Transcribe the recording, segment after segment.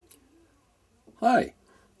Hi,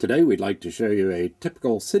 today we'd like to show you a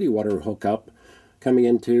typical city water hookup coming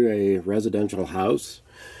into a residential house.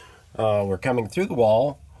 We're coming through the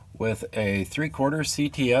wall with a 3/4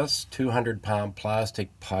 CTS 200-pound plastic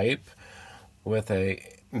pipe with a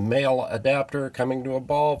male adapter coming to a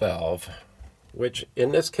ball valve, which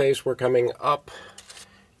in this case we're coming up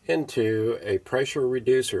into a pressure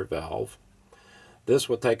reducer valve. This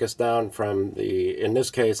will take us down from in this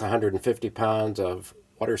case, 150 pounds of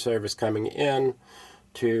water service coming in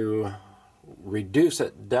to reduce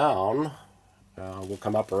it down. We'll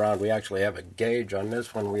come up around. We actually have a gauge on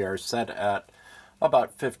this one. We are set at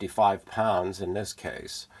about 55 pounds in this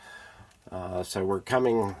case. So we're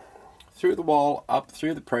coming through the wall, up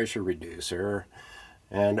through the pressure reducer,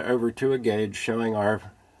 and over to a gauge showing our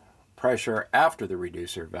pressure after the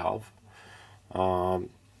reducer valve.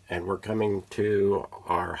 And we're coming to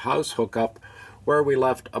our house hookup where we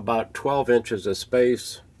left about 12 inches of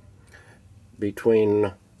space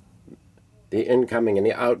between the incoming and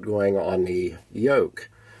the outgoing on the yoke.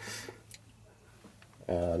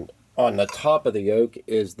 And on the top of the yoke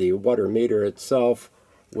is the water meter itself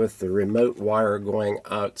with the remote wire going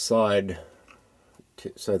outside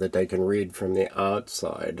so that they can read from the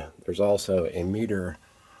outside. There's also a meter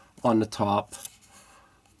on the top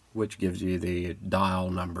which gives you the dial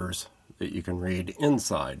numbers that you can read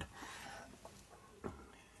inside.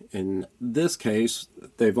 In this case,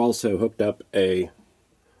 they've also hooked up a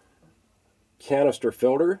canister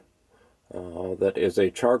filter that is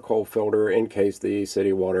a charcoal filter in case the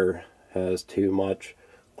city water has too much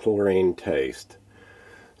chlorine taste.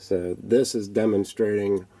 So this is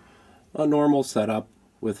demonstrating a normal setup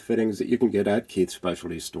with fittings that you can get at Keith's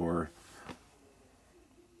Specialty Store.